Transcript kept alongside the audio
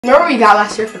Remember what you got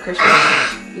last year for Christmas?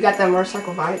 You got that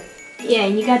motorcycle bike? Yeah,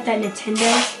 and you got that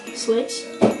Nintendo Switch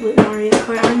with Mario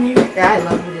Kart on there. Yeah, I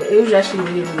loved it. It was actually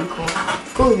really, really cool.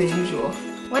 Cooler than usual.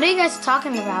 What are you guys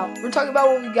talking about? We're talking about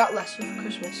what we got last year for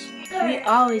Christmas. We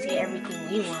always get everything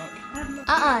we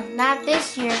want. Not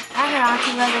this year. I heard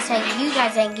Auntie Rosa say you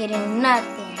guys ain't getting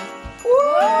nothing.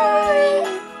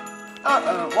 What?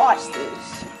 Watch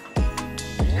this.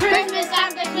 Christmas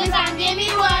time, give me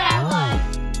what I want.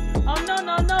 Oh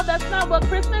no, that's not what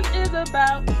Christmas is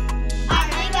about. I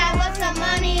think I want some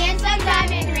money and some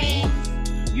diamond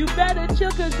rings. You better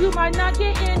chill cause you might not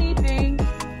get anything.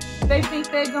 They think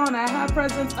they're gonna have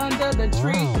presents under the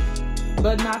tree.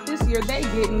 But not this year, they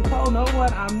getting cold, know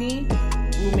what I mean?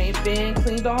 Room ain't been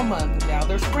cleaned all month, now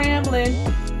they're scrambling.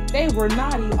 They were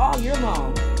naughty all year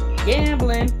long,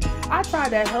 gambling. I tried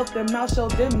to help them out, show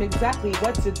them exactly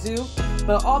what to do.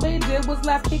 But all they did was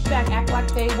laugh, kick back, act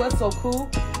like they was so cool.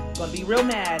 Gonna be real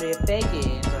mad if they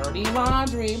get dirty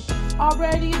laundry.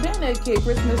 Already been a kid,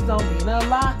 Christmas don't mean a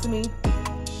lot to me.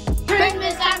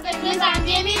 Christmas time,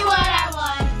 give me what I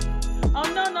want.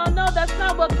 Oh no, that's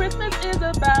not what Christmas is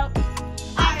about.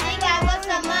 I think I want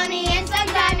some money and some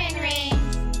diamond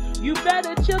rings. You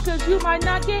better chill cause you might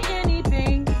not get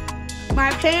anything. My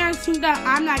parents think that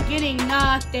I'm not getting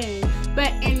nothing.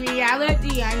 But in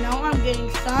reality, I know I'm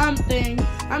getting something.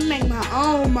 I make my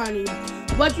own money.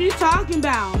 What you talking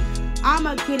about?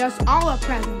 I'ma get us all a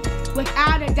present,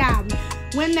 without a doubt.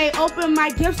 When they open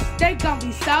my gifts, they gonna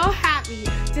be so happy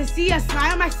to see a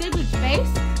smile on my siblings' face.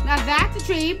 Now that's a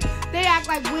treat. They act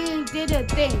like we ain't did a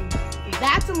thing.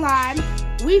 That's a lie.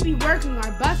 We be working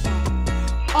our butts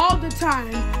off all the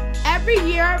time. Every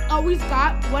year, I've always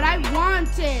got what I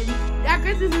wanted. That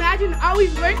Christmas magic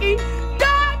always working.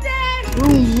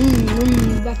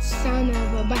 That's the sound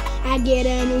of a bike. I get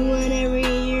a new one every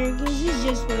year cause it's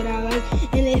just what I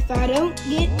like. And if I don't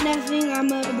get nothing,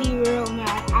 I'ma be real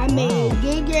mad. I made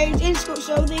good grades in school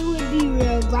so they would be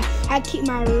real glad. I keep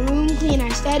my room clean, I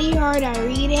study hard, I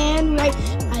read and write.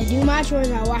 I do my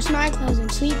chores, I wash my clothes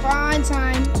and sleep on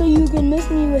time. So you can miss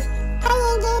me with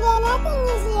I ain't did nothing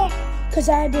this year. Cause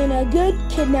I've been a good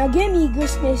kid, now give me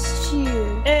Christmas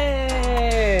cheer.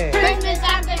 Hey! Christmas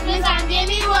time, give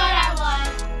me what I want.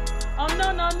 Oh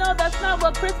no, that's not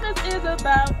what Christmas is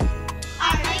about.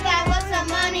 I think I want some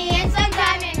money and some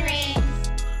diamond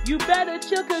rings. You better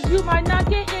chill cause you might not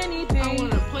get anything. I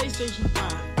want a PlayStation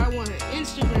 5. I want an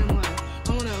Instagram life.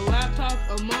 I want a laptop,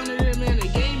 a monitor, and a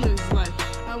gamer's life.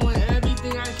 I want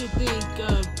everything I could think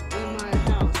of in my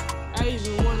house. I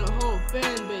even want a whole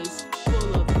fan base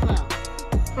full of clout.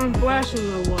 I'm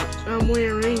flashing the watch. I'm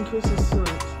wearing Christmas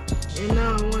socks. And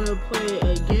now I want to play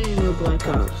a game of Black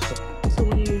Ops. So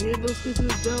when you hear those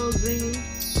Christmas bells ringing,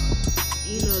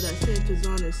 you know that Santa's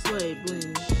on his sleigh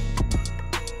blinging.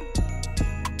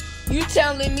 You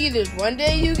telling me this one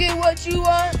day you get what you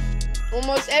want?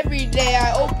 Almost every day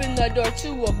I open the door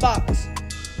to a box.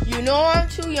 You know I'm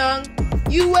too young,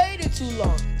 you waited too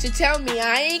long to tell me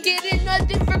I ain't getting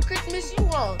nothing for Christmas you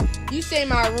want. You say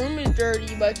my room is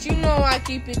dirty, but you know I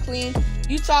keep it clean.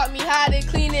 You taught me how to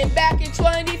clean it back in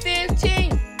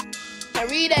 2015. I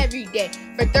read every day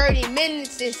for 30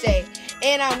 minutes and say,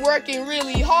 and I'm working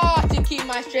really hard to keep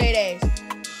my straight A's.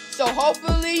 So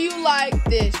hopefully you like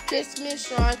this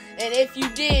Christmas rhyme, and if you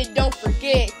did, don't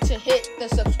forget to hit the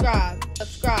subscribe.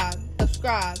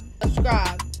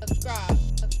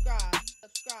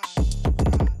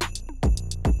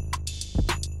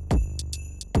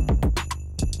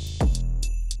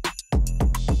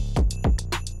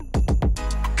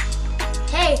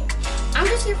 Hey, I'm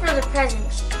just here for the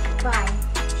presents. Bye.